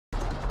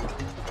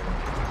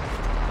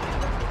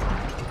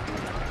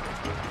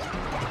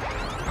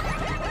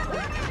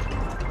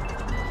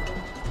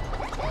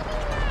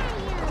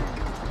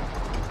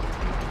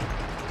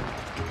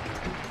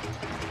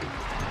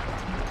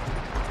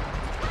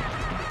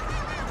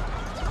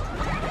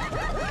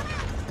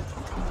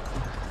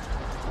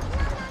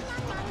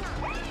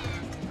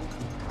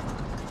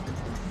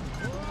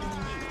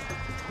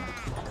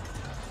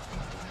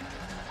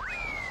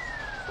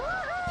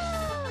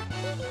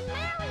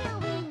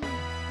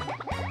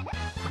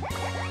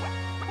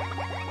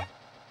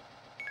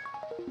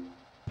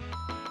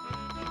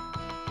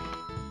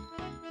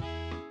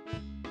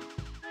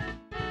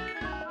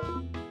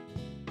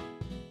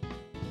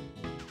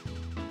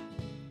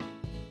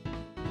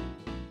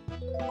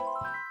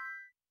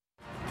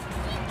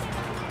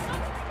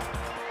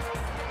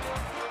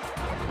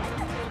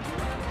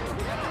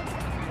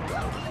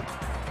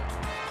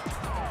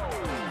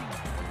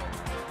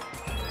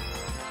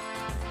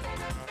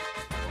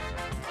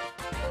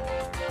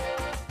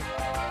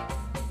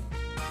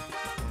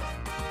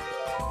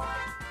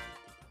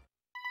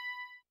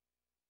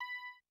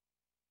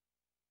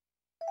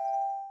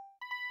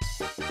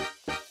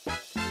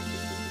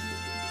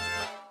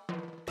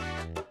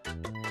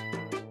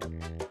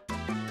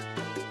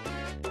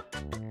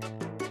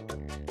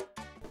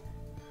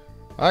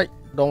はい、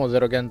どうもゼ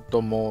ロゲン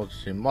と申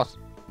します。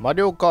マ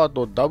リオカー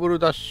トダブル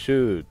ダッシ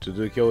ュ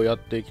続きをやっ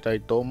ていきた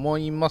いと思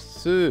いま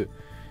す。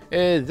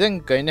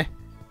前回ね、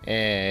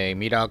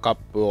ミラーカッ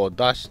プを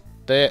出し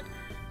て、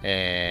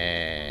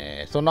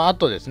その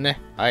後です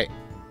ね、はい、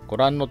ご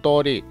覧の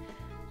通り、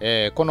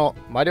この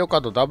マリオカ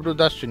ートダブル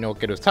ダッシュにお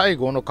ける最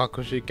後の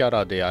隠しキャ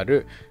ラであ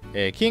る、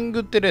キン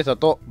グテレサ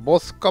とボ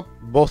スカ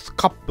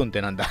ップンっ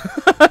てなんだ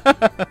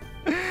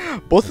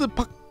ボス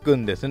パック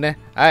ンですね。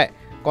はい、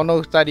こ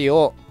の2人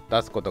を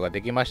出すことが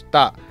できまし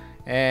た。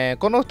こ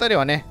の2人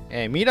はね、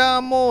ミラ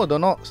ーモード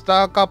のス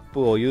ターカッ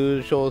プを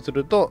優勝す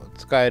ると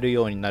使える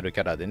ようになる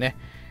キャラでね、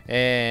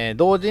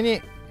同時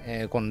に、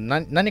こ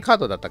の何カー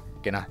ドだったっ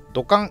けな、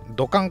ドッカン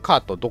カ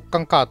ー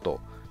ト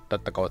だっ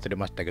たか忘れ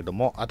ましたけど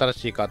も、新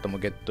しいカードも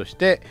ゲットし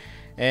て、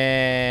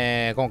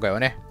今回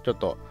はね、ちょっ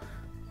と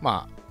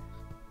まあ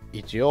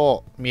一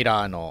応ミ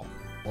ラーの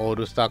オー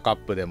ルスターカッ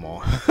プで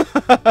も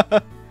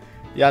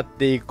やっ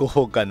ていこ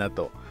うかな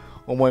と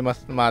思いま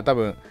す。まあ多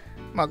分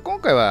今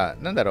回は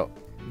なんだろ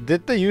う、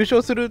絶対優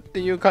勝するって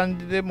いう感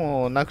じで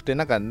もなくて、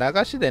なんか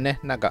流しでね、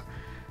なんか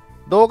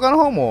動画の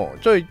方も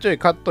ちょいちょい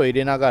カット入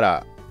れなが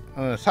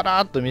ら、さ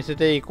らっと見せ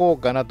ていこ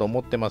うかなと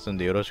思ってますん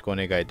で、よろしくお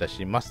願いいた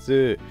しま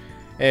す。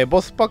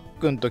ボスパッ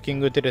クンとキン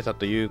グテレサ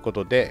というこ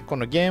とで、こ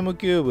のゲーム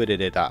キューブで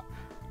出た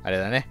あれ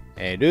だね、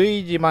ル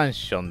イージマン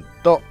ション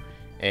と、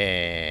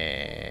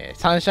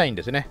サンシャイン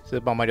ですね、ス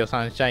ーパーマリオ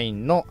サンシャイ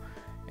ンの、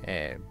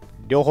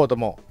両方と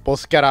もボ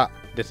スキャラ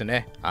です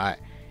ね。は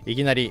い、い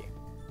きなり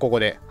ここ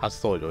で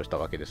初登場した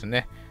わけです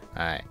ね。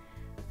はい。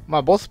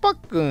ボスパッ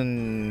ク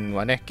ン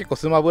はね、結構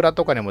スマブラ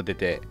とかにも出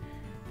て、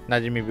馴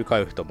染み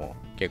深い人も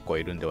結構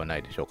いるんではな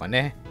いでしょうか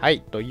ね。は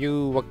い。とい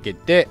うわけ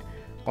で、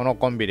この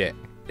コンビで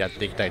やっ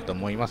ていきたいと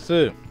思いま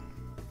す。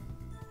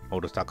オー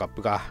ルスターカッ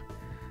プが。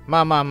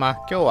今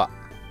日は、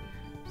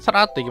さ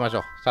らっといきましょ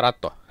う。さらっ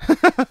と。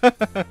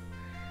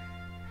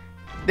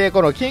で、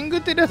このキング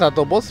テレサ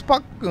とボスパ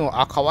ックン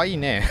は、かわいい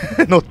ね。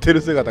乗って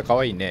る姿か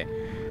わいいね。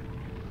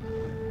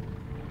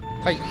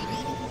はい。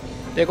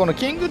で、この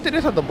キングテ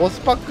レサとボス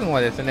パックン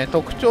はですね、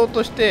特徴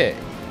として、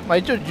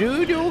一応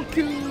重量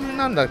級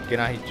なんだっけ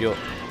な、一応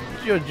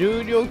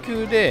重量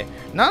級で、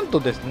なんと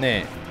です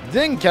ね、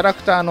全キャラ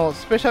クターの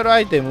スペシャルア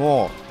イテム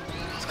を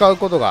使う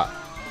ことが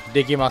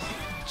できます。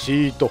チ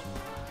ート。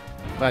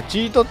チ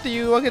ートってい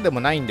うわけでも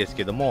ないんです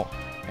けども、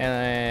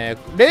レ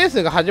ー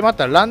スが始まっ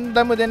たらラン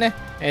ダムでね、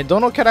ど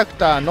のキャラク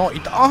ターの、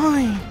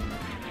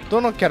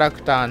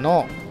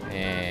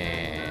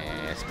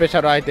スペシ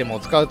ャルアイテムを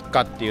使う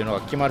かっていうのが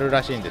決まる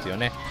らしいんですよ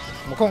ね。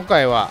もう今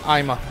回は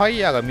今ファイ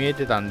ヤーが見え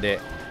てたんで、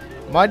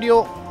マリ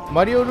オルイ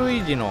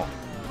ージの、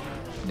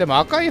でも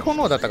赤い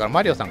炎だったから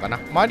マリオさんかな、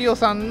マリオ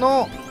さん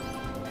の、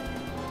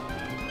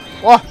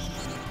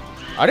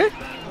あれ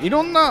い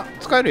ろんな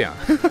使えるやん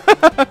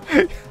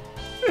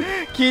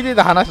聞いて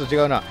た話と違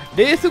うな。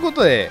レースご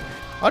とで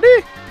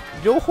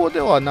情報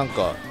ではなん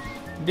か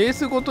レー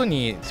スごと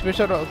にスペ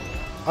シャル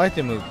アイ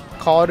テム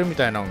変わるみ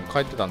たいなの書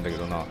いてたんだけ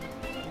どな。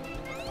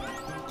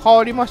変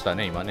わりました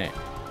ね、今ね。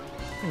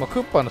今、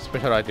クッパのスペ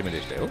シャルアイテム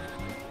でしたよ。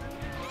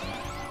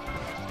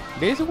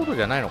レースごと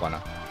じゃないのか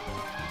な。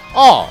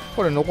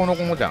これ、ノコノ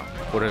コもじゃん。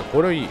これ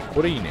いい。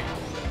これいいね。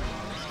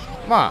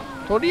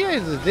とりあ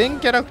えず、全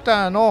キャラク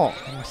ターの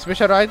スペ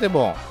シャルアイテム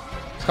を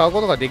使うこ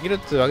とができるっ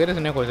つうわけです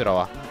ね、こいつら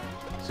は。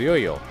強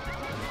いよ。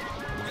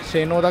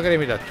性能だけで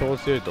見たら超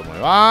強いと思う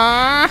よ。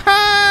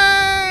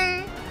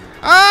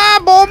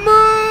ボム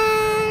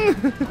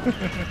ーン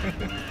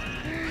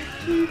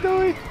ひ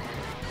どい。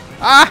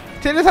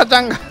テレサちゃ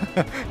んが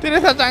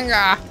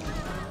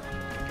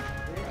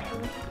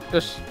よ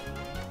し、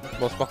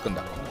ボスパックン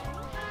だ。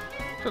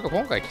ちょっと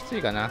今回きつ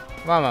いかな。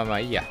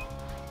いいや。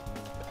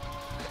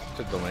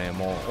ちょっとね、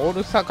もうオー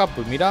ルスターカッ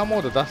プミラーモ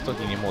ード出すとき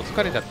にもう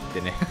疲れちゃっ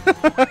てね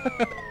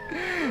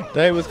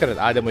だいぶ疲れ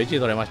た。でも1位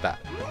取れました。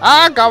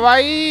か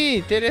わい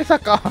い。テレサ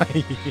かわい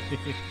い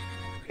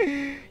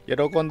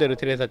喜んでる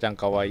テレサちゃん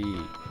かわいい。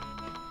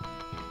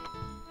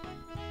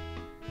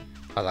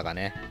まさか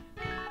ね、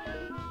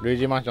ルイー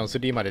ジマンション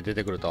3まで出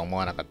てくるとは思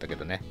わなかったけ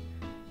どね。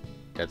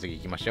じゃあ次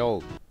行きまし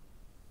ょう。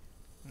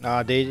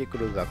デイジーク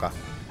ルーザーか。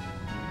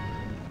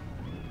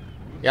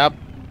やっ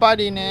ぱ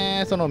り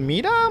ね、その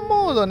ミラー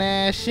モード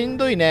ね、しん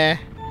どい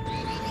ね。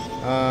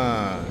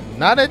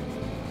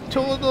ち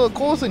ょうど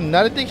コースに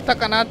慣れてきた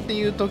かなって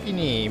いう時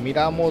にミ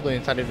ラーモード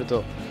にされる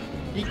と、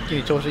一気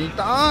に調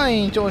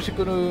子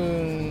くる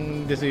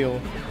んですよ。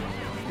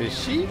で、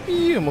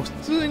CPU も普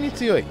通に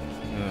強い。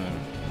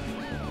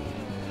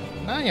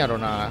なんやろ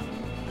な。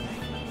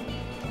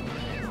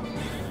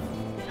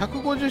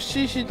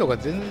150cc とか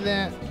全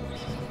然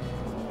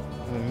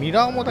ミ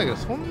ラーもだけど、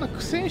そんな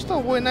苦戦した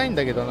覚えないん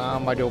だけどな、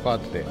マリオカー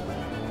トで。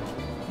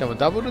でも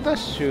ダブルダッ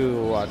シ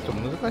ュはちょっ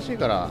と難しい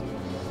から、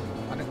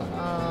あれか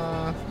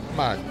な。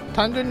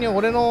単純に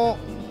俺の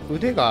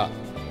腕が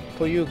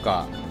という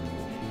か、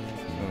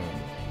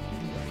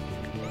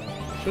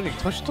正直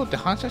年取って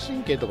反射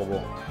神経とか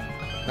も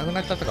なく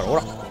なっちゃったから、ほ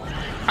ら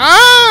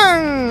あ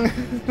ーんうん、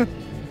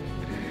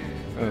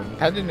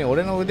単純に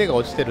俺の腕が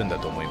落ちてるんだ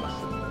と思いま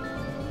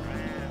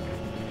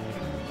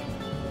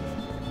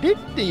す。でっ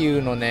てい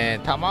うのね、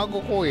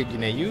卵攻撃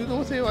ね、誘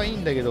導性はいい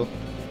んだけど、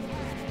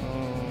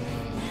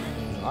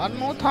あ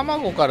の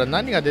卵から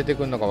何が出て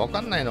くるのか分か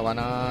んないのか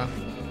な。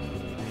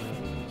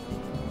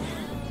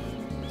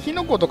キ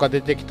ノコとか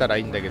出てきたら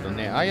いいんだけど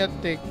ね、ああやっ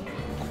て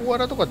コア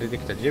ラとか出て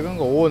きたら自分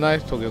がおおナ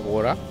イストゲコ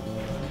ーラ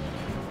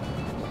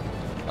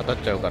当たっ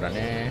ちゃうから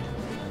ね。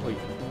ほい。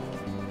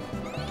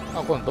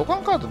あ、この土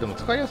管カードでも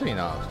使いやすい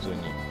な、普通に。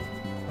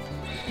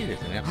いいで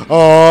すね。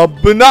あ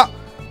ーぶな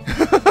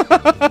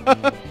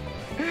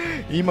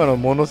今の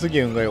ものすげ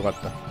え運が良かっ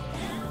た。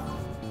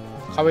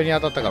壁に当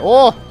たったから。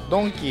おお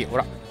ドンキー、ほ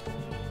ら。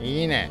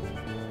いいね。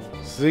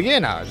すげえ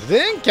な。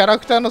全キャラ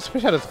クターのスペ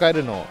シャル使え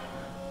るの。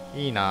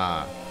いい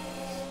な。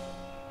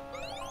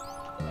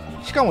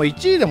しかも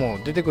1位でも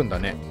出てくんだ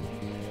ね。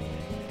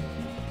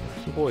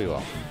すごいわ。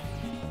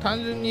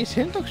単純に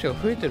選択肢が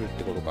増えてるっ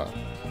てことか。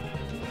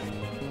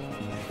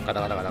ガ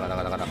タガタガタガタ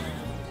ガタガタ。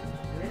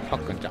パ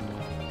ックンちゃん。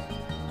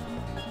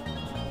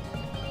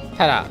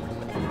ただ、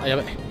あ、や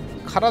べ。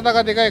体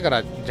がでかいか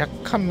ら若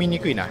干見に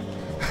くいな。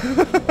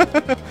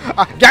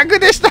あ、逆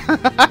でした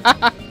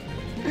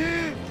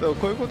そう、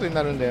こういうことに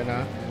なるんだよ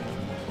な。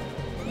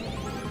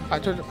あ、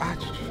ちょっ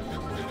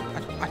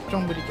ちょ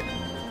んぶりけ。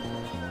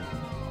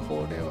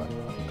これは、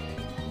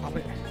危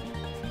ない。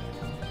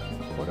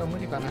これは無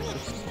理かな。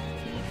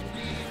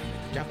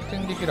逆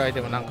転できるアイ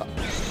テムなんか。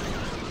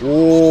お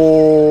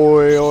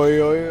ーいお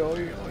いおいおいおいお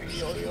い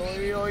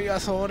おいおい、いや、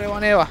それは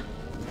ねえわ。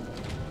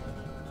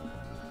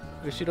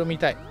後ろ見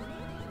たい。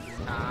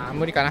あー、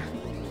無理かな。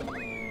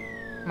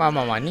まあ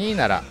まあまあ、2位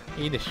なら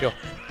いいでしょう。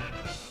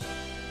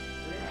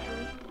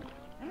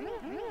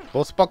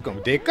ボスパック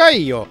もでか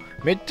いよ。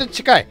めっちゃ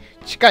近い。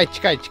近い。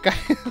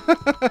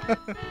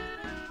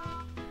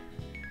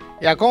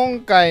いや、今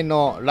回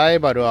のライ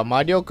バルは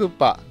マリオクッ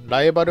パ。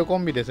ライバルコ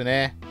ンビです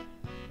ね。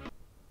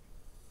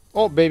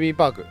お、ベイビー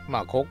パーク。ま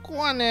あ、ここ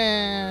は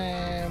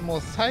ね、も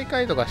う最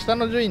下位とか下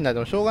の順位になって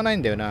もしょうがない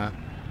んだよな。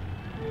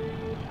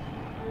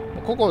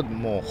ここ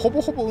もうほぼ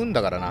ほぼ運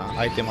だからな。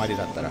アイテムあり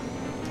だったら。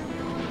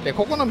で、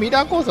ここのミ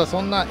ラーコースはそ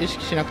んな意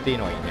識しなくていい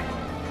のがいいね。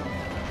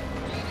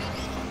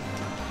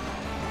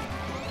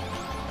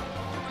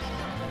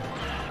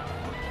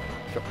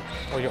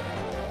おいよ。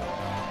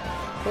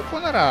こ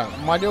こなら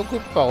マリオクッ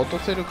パ落と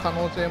せる可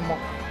能性も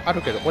あ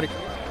るけど、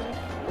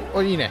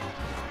おいいね。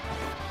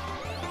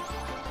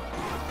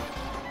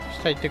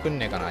下行ってくん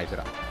ねえかな、あいつ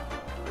ら。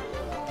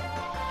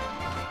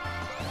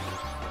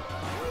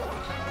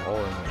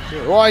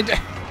おい、痛い。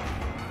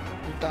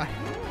痛い。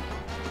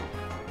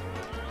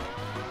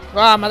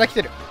わあ、まだ来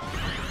てる。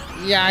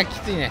いやー、き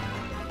ついね。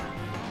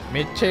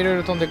めっちゃいろい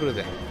ろ飛んでくる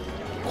ぜ。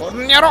こ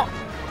んにゃろ。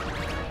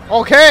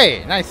オッ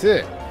ケー、ナイ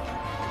ス。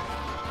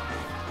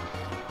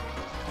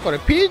これ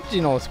ピー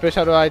チのスペシ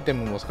ャルアイテ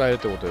ムも使えるっ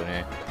てことよ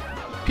ね。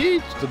ピ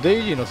ーチとデ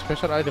イジーのスペ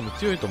シャルアイテム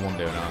強いと思うん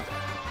だよな。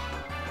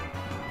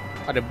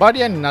あれバ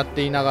リアになっ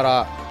ていなが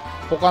ら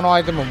他のア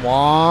イテム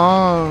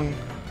も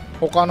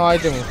他のアイ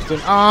テムも普通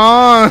に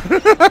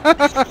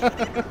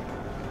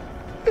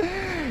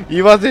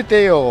言わせ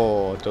て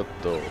よ、ちょっ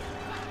と。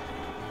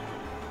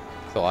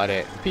そう、あ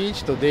れピー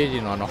チとデイジ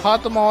ーのハー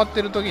ト回っ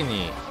てる時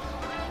に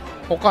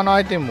他のア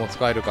イテムも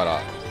使えるから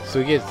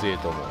すげえ強い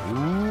と思う。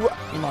うわ、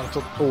今ち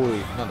ょっと、おい、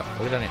なんだ、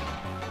これだね。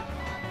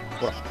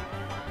ほら、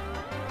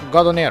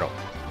ガードねえやろ。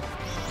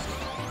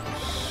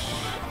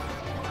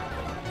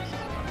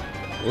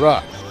ほ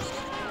ら、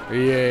イ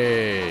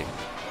エ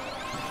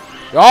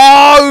ーイ。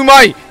あー、う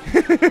まい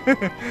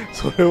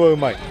それはう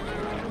まい。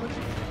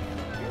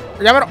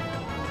やめろ。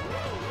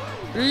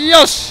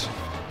よし、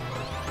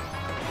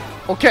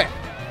オッケ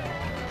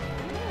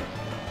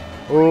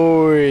ー。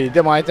おーい、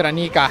でもあいつら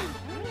2位か。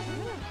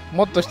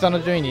もっと下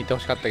の順位に行って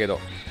ほしかったけど、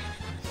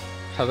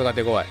さすが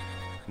手強い。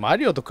マ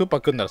リオとクッパ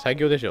組んだら最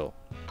強でしょ。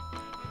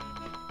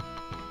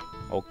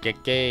オッケー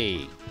ッケ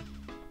ー。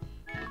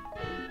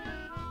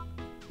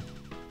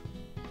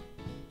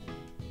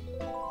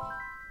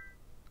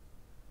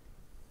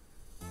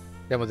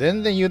でも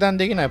全然油断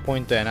できないポイ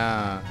ントや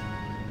な。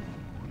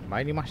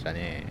参りました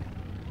ね。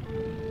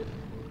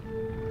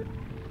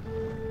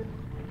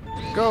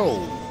ゴ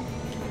ー。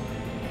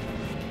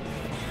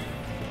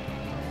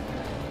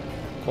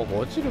ここ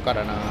落ちるか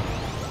らな。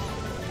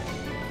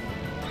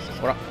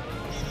ほら、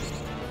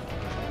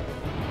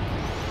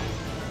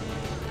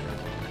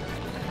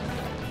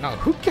なんか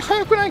復帰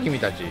早くない？君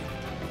たち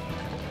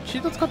シ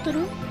ート使って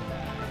る？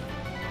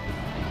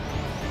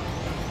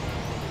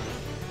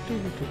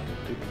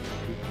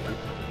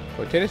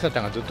これテレサち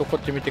ゃんがずっとこ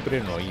っち見てくれ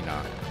るのいい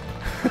な。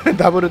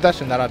ダブルダッ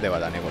シュならでは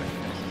だね、これ。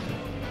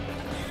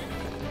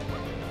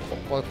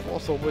ここコー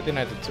ス覚えて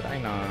ないと辛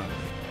いな。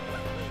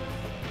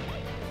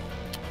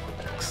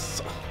く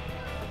そ、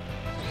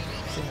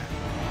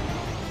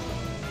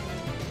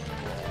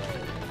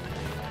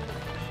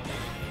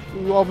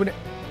うわ、危ね。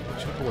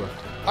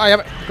あ、や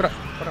ばい。暗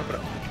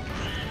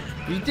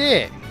い。いて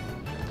え。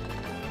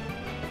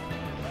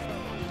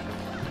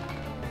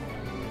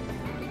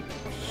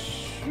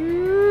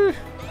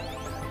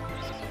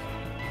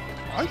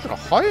あいつら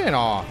速え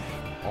な。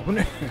危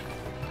ねえ。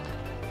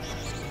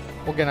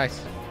オッケーナイ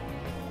ス。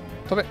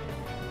飛べ。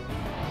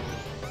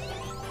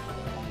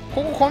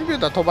ここコンピュー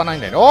ター飛ばない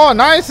んだよね。おお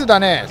ナイスだ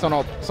ね。そ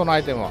のア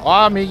イテムは。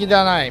ああ右じ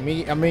ゃない。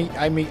右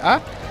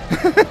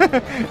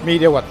右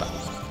でよかった。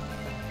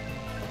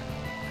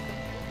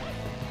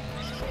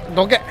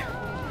どけ。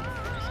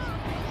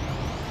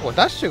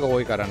ダッシュが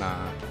多いからな。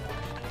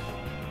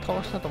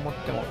倒したと思っ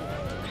ても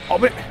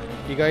危ね。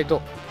意外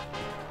と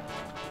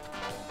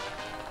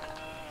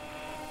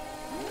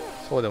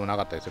そうでもな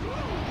かったりする。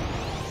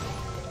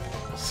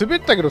滑っ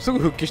たけどすぐ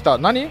復帰した。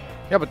何？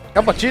やっ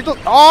ぱチート。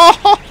あ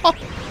あ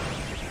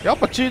やっ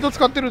ぱチート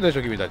使ってるでし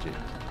ょ君たち。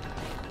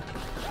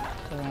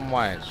お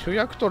前主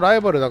役とラ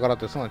イバルだからっ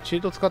てそんなチー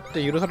ト使っ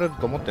て許される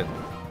と思ってんの？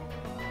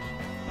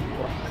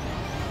ほ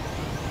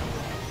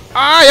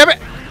ら。ああやべ。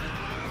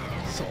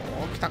そう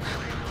きたか。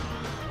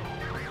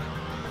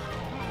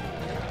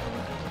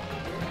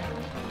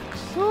く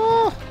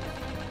そー。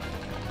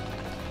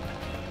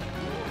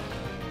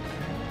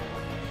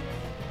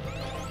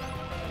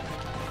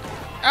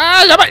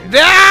あーやばい。で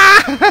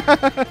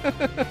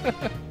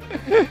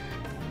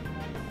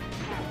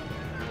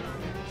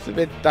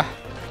滑った。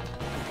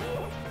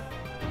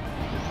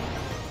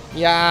い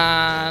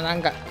やーな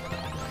んか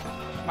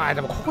まあ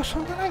でもここしょ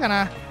うがないか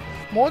な。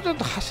もうちょっ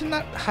と走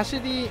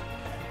り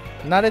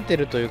慣れて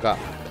るというか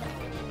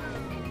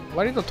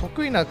割と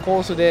得意なコ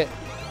ースで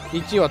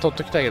1位は取っ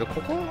ときたいけど、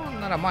ここ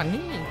ならまあ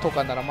2位と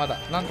かならまだ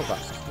なんとか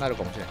なる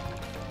かもしれない。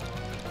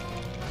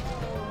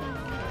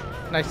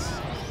ナイ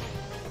ス。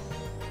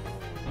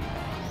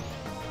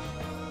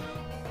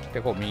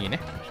でこう右ね。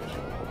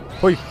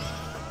ほい。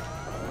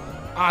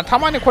あーた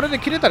まにこれで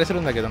切れたりする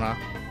んだけどな。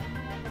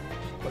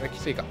これき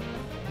ついか。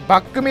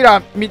バックミ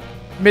ラー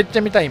めっち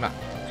ゃ見たい今。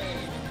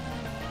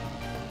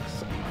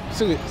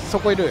すぐそ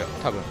こいるよ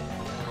多分。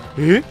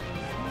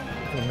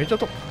めっちゃ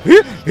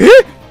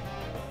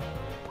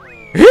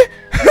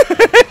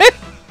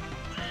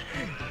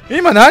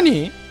今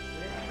何？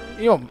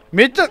今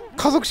めっちゃ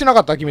加速しなか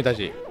った君た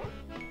ち。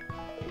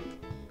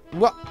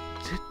うわ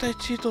絶対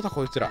チートだ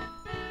こいつら。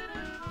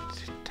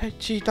絶対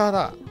チーター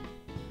だ。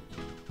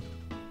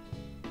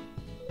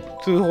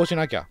通報し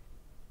なきゃ。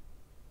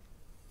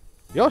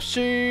ヨッシ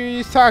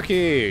ーサーキ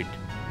ット。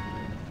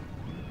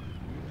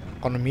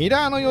このミ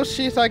ラーのヨッ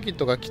シーサーキッ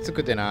トがきつ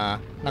くてな。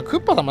なんかク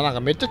ッパ様なん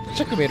かめっちゃちっ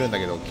ちゃく見えるんだ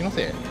けど気の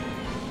せい。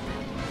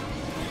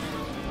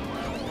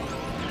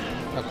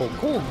なんか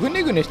こうグ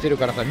ネグネしてる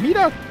からさミ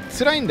ラー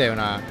つらいんだよ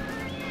な。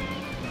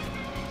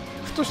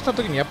ふとした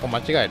時にやっぱ間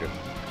違える。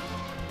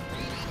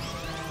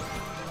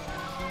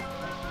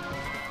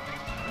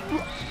う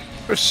わ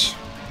よし。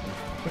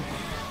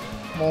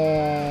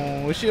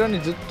もう後ろ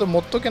にずっと持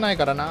っとけない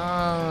から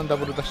な。ダ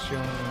ブルダッシ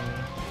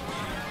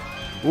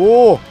ュ。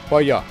おおフ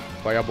ァイヤー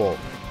ファイヤーボー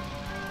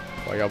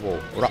ファイヤーボ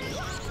ー。ほら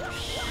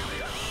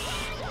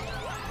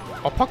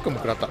あパックも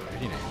食らった。い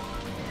いね。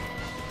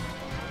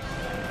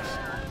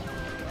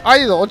あ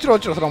いいぞ落ちろ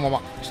落ちろそのま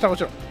ま下落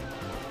ちろ。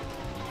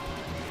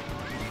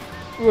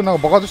うわなん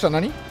か爆発した。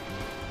何？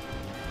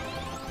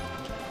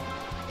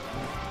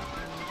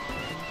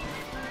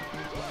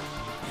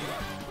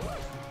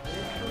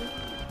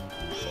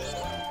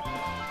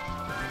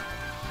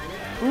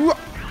うわ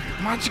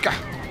マジか。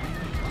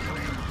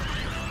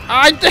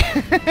あーいって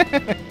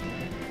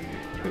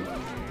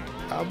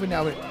危ね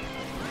危ね。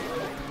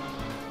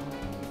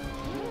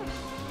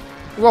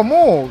うわ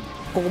もう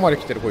ここまで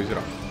来てるこいつ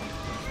ら。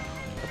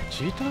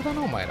チーターだ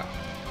なお前ら。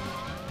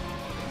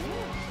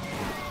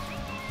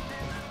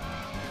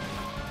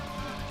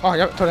あ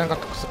やべ取れなかっ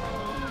た。くそ。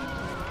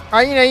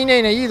あいいねいいねい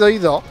いねいいぞいい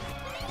ぞ。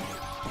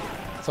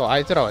そうあ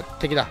いつらは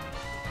敵だ。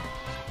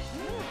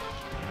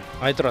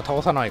あいつら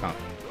倒さないかん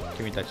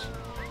君たち。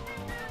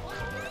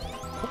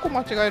ここ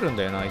間違えるん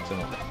だよな、いつ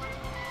も。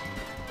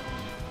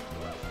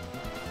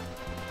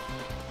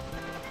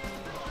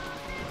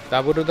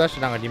ダブルダッシ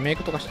ュなんかリメイ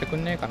クとかしてく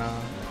んねえかな。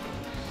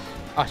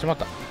あ、しまっ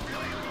た。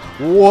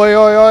おいおい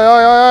おい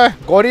おいおい、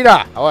ゴリ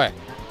ラおい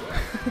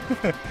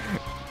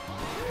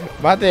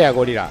待てや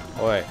ゴリラ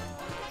おい。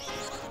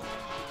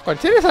これ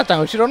テレサちゃ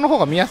ん後ろの方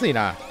が見やすい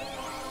な。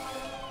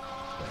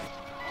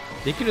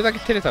できるだけ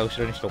テレサ後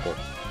ろにしとこう。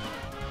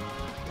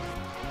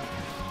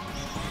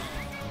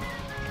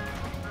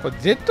これ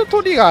Z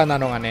トリガーな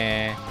のが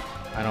ね、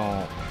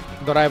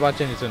ドライバー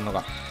チェンジするの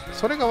が、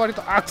それが割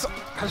と、あ、くそ、う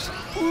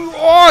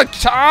おー、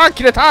きゃー、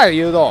切れた、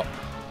誘導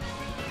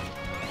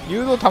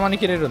たまに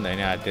切れるんだよ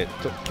ね、ああやって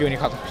急に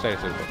加速したり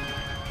すると。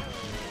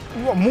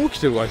うわ、もう来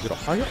てるわ、あいつら。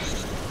早っ、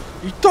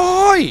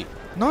痛い。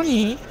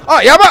何？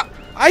あ、やばっ、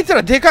あいつ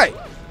らでかい。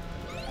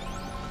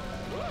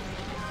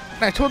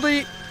なんかちょうど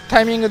いい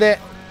タイミングで、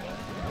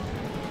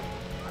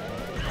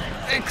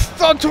く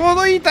そ、ちょう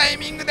どいいタイ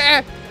ミングで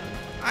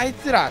あい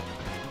つら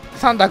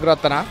サンダー食らっ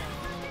たな。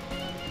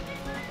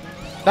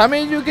ダ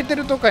メージ受けて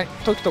る時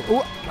とか、う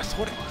わそ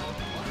れ、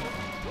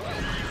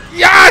い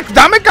やー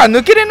ダメか、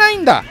抜けれない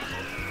んだ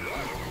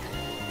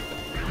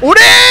俺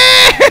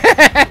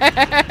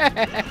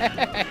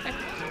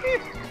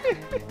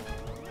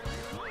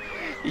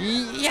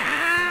いや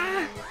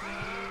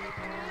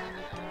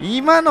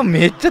今の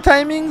めっちゃタ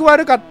イミング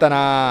悪かった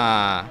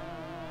な。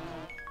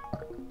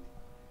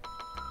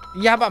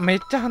やば、めっ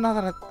ちゃ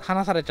離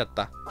されちゃっ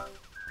た。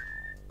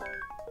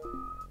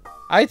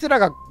あいつら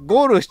が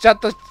ゴールしちゃっ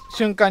た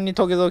瞬間に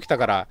土下座起きた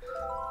から、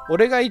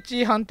俺が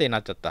1位判定にな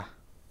っちゃった。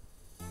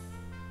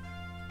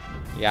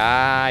い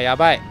やー、や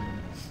ばい。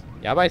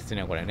やばいっす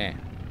ね、これね。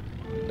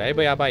だい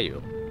ぶやばい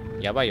よ。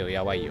やばいよ、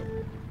やばいよ。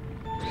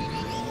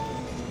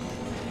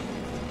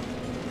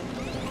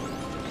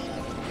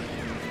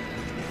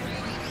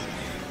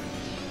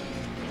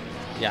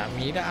いや、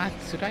ミラー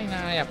つらい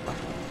な、やっぱ。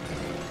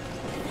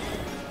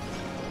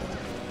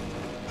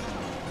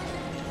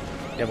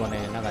でもね、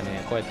なんか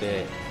ね、こうやっ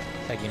て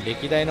最近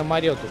歴代のマ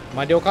リオカ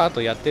ー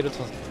トやってると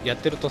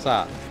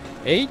さ、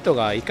8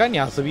がいかに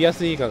遊びや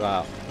すいか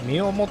が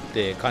身をもっ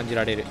て感じ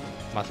られ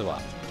ますわ。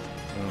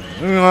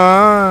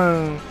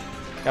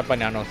やっぱ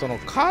ね、その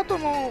カート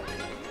の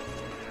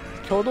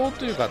挙動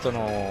というか、そ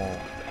の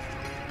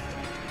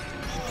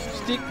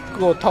スティッ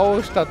クを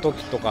倒した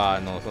時とか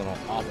のその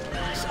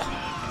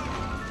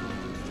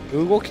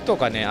動きと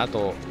かね、あ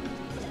と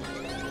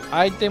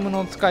アイテム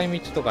の使い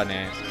道とか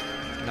ね、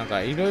なん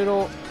かいろい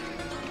ろ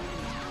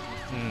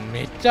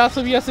めっちゃ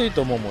遊びやすい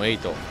と思うもん、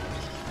8。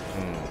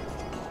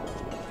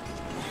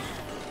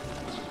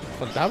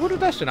このダブル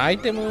ダッシュのアイ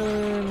テ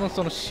ムの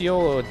その使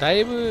用だ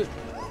いぶ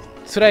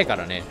辛いか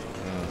らね。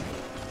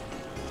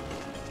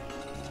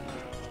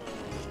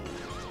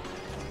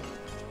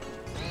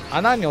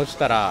穴に落ち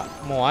たら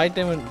もうアイ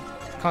テム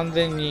完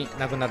全に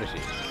なくなるし、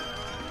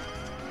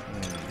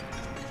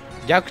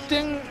逆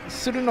転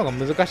するのが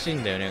難しい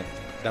んだよね、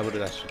ダブル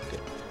ダッシュって。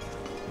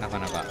なか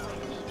なか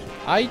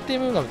アイテ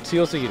ムが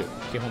強すぎる、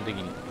基本的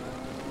に。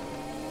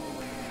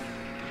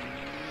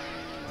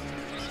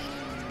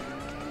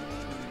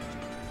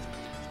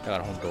だか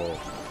ら本当、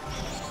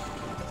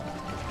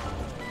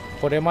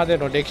これまで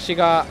の歴史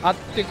があっ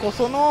てこ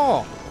そ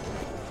の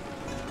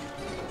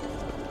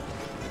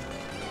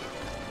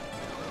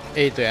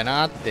8や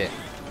なって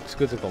つ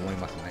くづく思い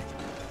ますね。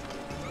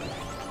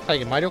最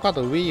近マリオカー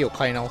ト Wii を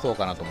買い直そう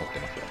かなと思って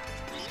ますよ。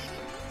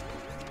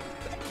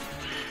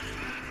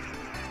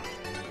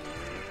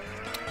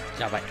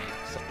やばい。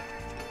そう。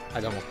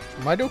あ、じゃあもう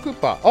マリオクー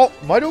パー、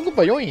マリオクー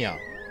パー4位やん。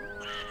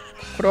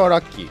これは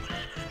ラッキー。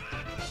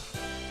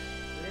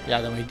い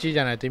やでも1位じ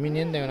ゃないと意味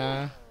ねえんだよ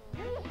な。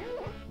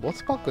ボ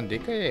スパックンで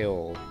かい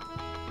よ。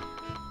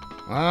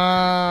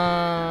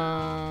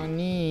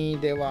2位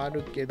ではあ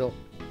るけど。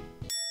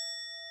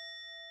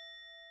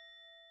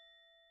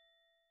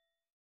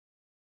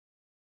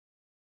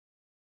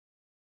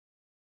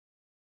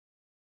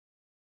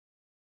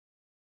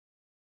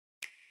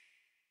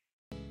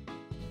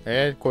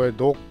これ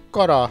どっ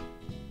から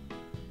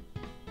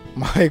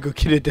マイク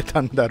切れてた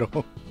んだろ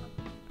う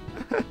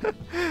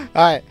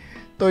はい。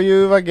とい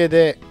うわけ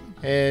で、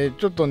ち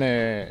ょっと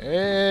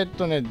ね、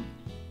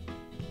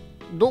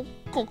どっ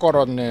かか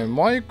らね、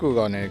マイク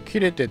がね、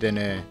切れてて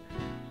ね、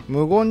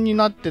無言に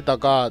なってた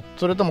か、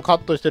それともカッ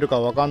トしてるか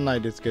わかんな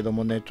いですけど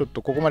もね、ちょっ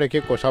とここまで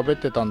結構喋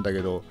ってたんだ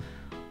けど、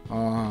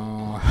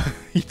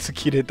いつ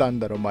切れたん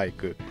だろう、マイ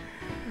ク。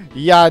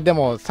いやで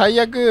も最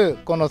悪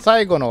この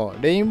最後の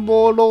レイン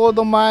ボーロー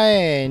ド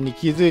前に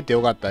気づいて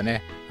よかった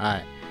ね。は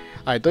い、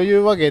はい、とい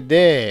うわけ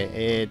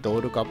で、オ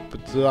ールカップ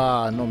ツ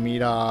アーのミ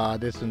ラー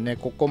ですね。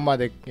ここま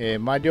で、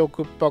マリオ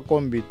クッパ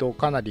コンビと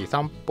かなり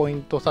3ポイ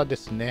ント差で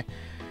すね。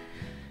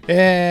こ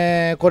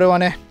れは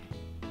ね、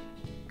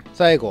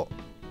最後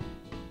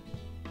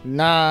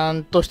な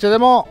んとしてで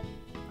も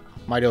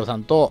マリオさ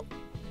んと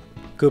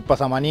クッパ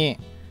様に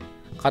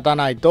勝た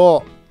ない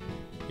と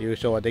優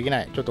勝はでき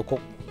ない。ちょっと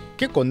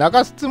結構流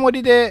すつも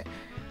りで、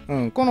こ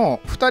の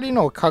2人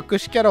の隠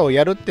しキャラを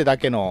やるってだ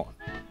けの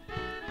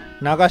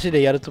流し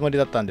でやるつもり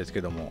だったんです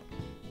けども、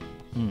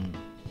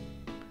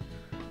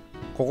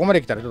ここま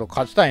で来たらちょっと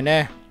勝ちたい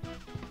ね。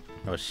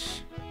よ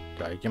し、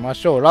じゃあ行きま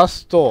しょう。ラ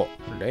スト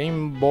レイ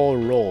ンボ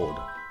ーロー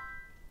ド。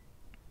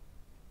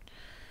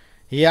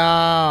いや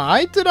ー、あ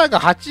いつらが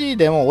8位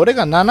でも俺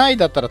が7位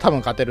だったら多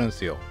分勝てるんで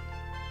すよ。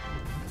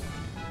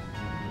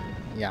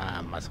い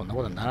やー、まあそんな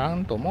ことなら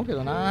んと思うけ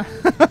どな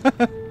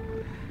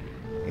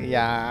い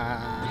や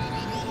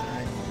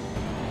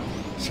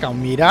ー、しかも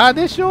ミラー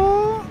でし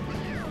ょ。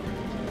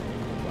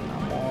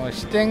もう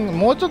視点、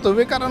もうちょっと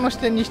上からの視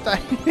点にした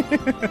い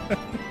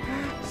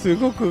す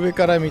ごく上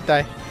から見た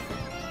い。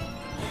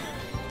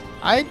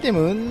アイテ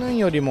ム云々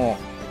よりも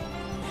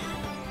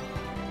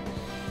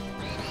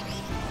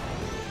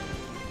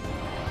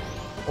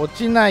落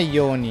ちない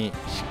ように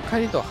しっか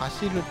りと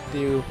走るって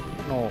いう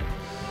のを、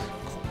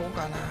ここ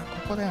かな、こ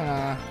こだよ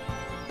な。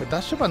ダ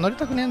ッシュバー乗り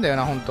たくねえんだよ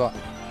な、本当は。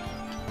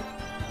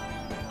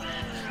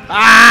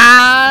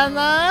なん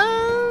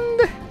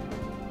で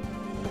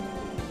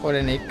こ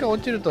れね、一回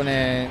落ちると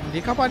ね、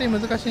リカバリー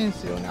難しいんで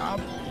すよね。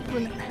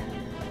危ね、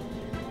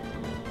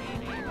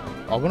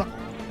危な。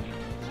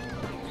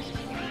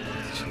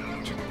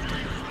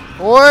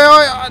おいお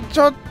い、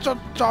ちょ危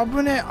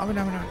ねえ、危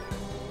ない。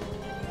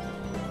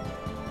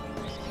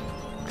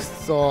く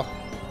そ、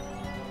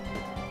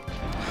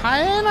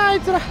速えなあ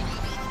いつら。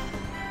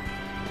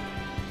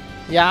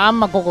いや、あん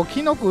まここ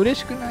キノコ嬉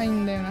しくない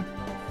んだよな。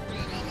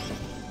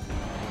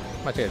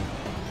間違えた。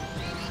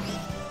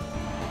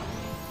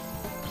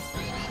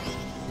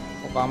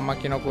ここあんま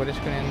キノコ嬉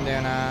しくねえんだ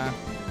よな。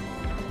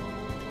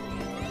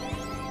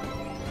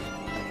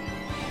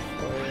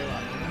これは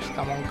どうし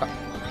たもんか。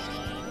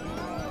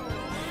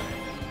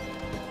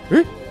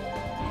え、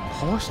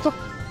かわした。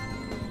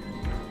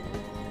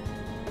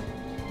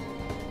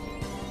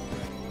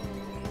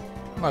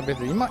まあ別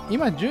に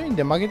今順位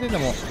で負けてて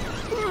も、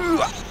う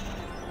わ、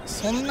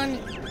そんな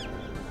に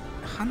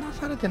離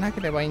されてな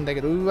ければいいんだ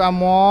けど、うわ、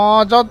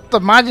もうちょっ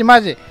とマジ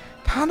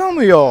頼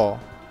むよ、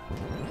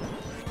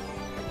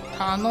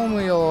頼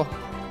むよ。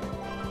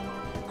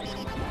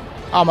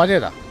あ、間違え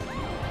た。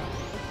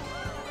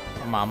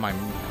まあ関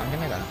係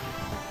ないかな。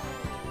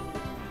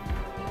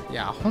い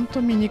や、ほんと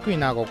見にくい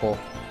なここ。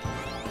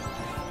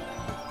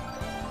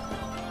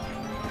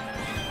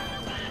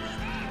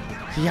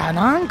いや、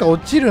なんか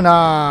落ちる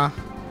な。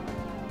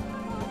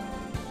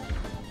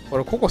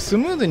俺ここス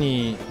ムーズ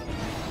に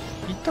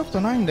行ったこと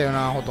ないんだよ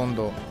な、ほとん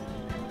ど。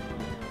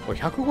これ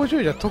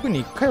150じゃ特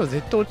に1回は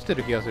絶対落ちて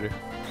る気がする。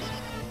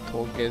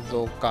トゲ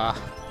ゾウか。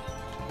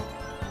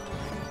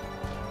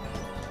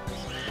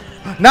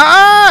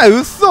なあ、う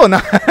っそ、な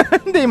ん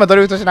で今ド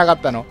リフトしなかっ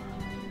たの。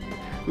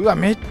うわ、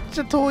めっち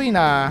ゃ遠い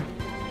な。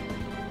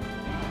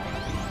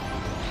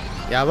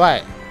やば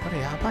い、これ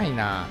やばい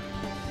な。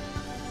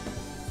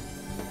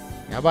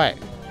やばい。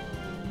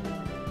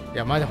い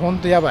や、マジほん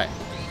とやばい。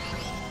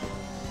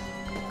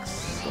く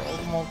そ、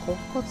もうこ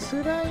こ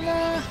つらいな。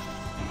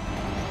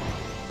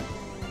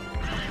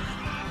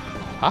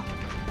あ、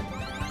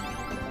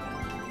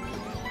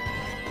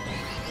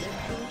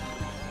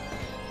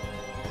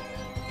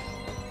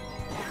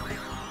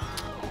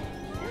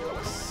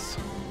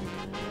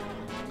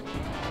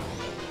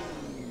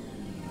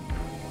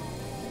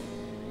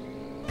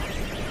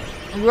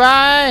う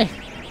わーい。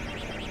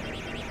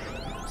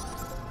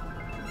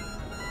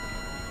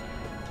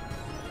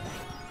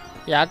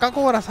いや、赤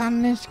コーラ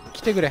3連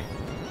来てくれ。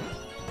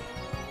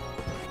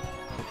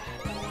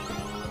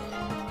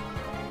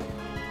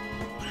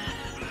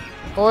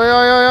おいおいおいお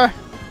い、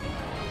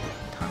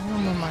頼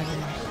む、マジ。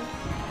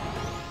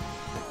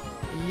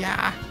い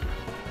や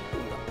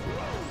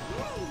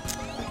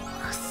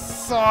ー、くっ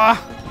そー。うわ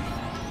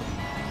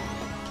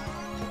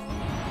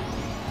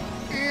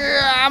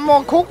ー、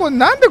もうここ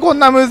なんでこん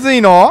なむず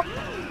いの。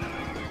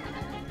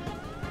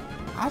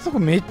あそこ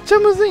めっちゃ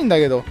むずいんだ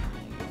けど。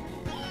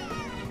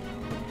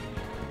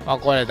あ、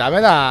これダメ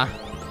だ。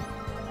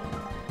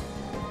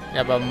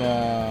やっぱ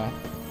も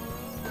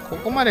うこ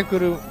こまで来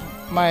る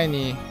前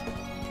に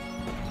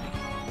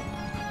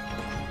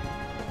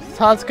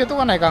差つけと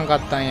かないかんかっ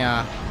たん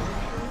や。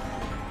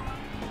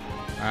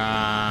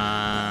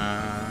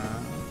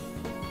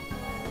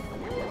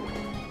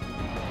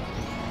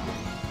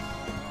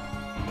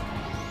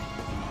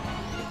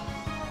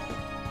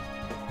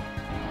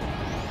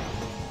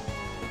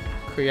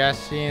悔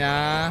しい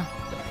な。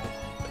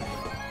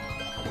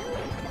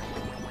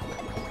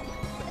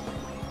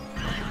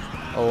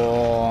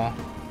お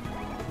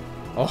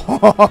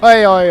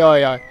いおいお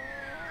いおい。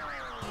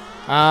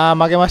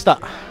負けました。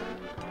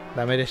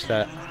ダメでし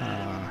た。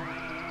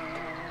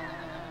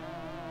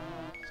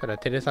それは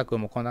テレサ君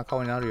もこんな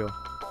顔になるよ。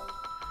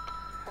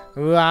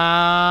うわ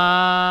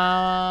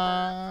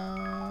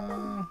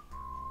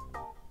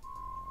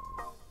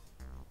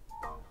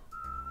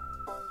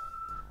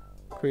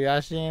ー、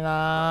悔しい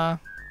な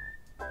ー。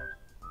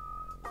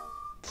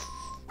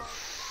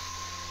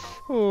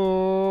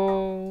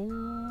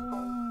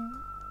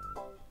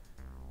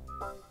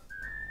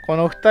こ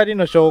の2人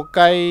の紹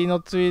介の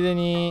ついで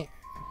に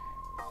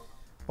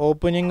オー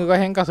プニングが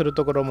変化する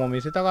ところも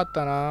見せたかっ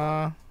た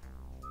な。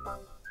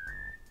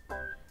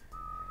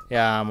い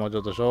やー、もうちょ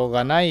っとしょう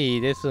がな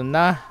いです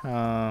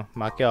な。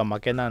負けは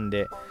負けなん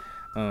で。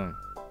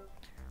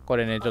こ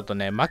れね、ちょっと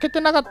ね、負け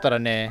てなかったら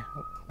ね、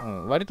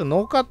割と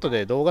ノーカット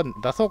で動画出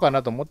そうか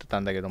なと思ってた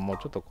んだけども、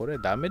ちょっとこれ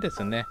ダメで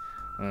すね。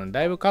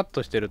だいぶカッ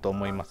トしてると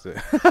思います。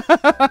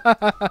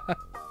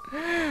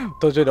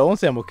途中で音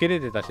声も切れ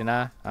てたし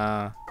な。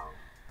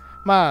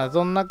まあ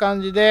そんな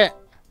感じで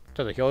ち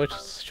ょっと表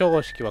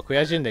彰式は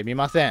悔しいんで見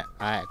ません。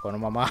はい、この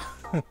まま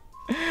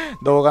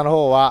動画の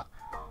方は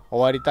終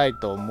わりたい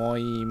と思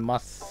いま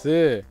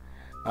す。ち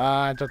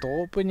ょっと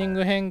オープニン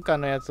グ変化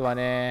のやつは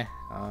ね、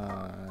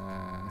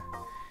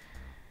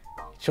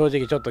正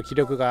直ちょっと気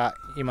力が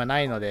今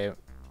ないので、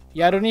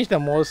やるにして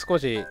ももう少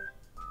し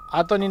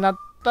後になっ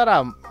た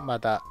らま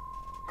た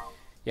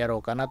やろ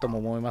うかなとも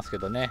思いますけ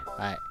どね。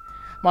はい。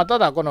まあた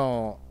だこ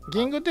の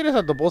キングテレ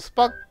サとボス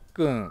パッ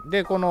クン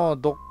でこの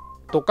ド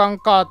カン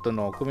カート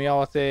の組み合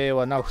わせ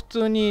は普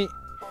通に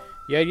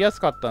やりや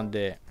すかったん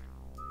で、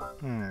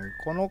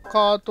この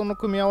カートの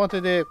組み合わ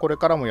せでこれ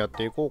からもやっ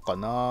ていこうか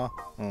な。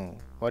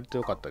割と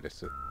良かったで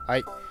す。は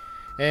い。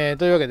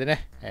というわけで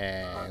ね、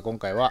今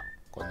回は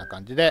こんな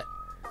感じで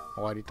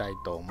終わりたい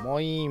と思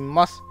い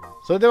ます。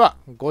それでは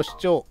ご視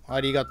聴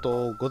ありが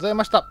とうござい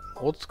ました。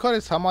お疲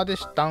れ様で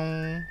した。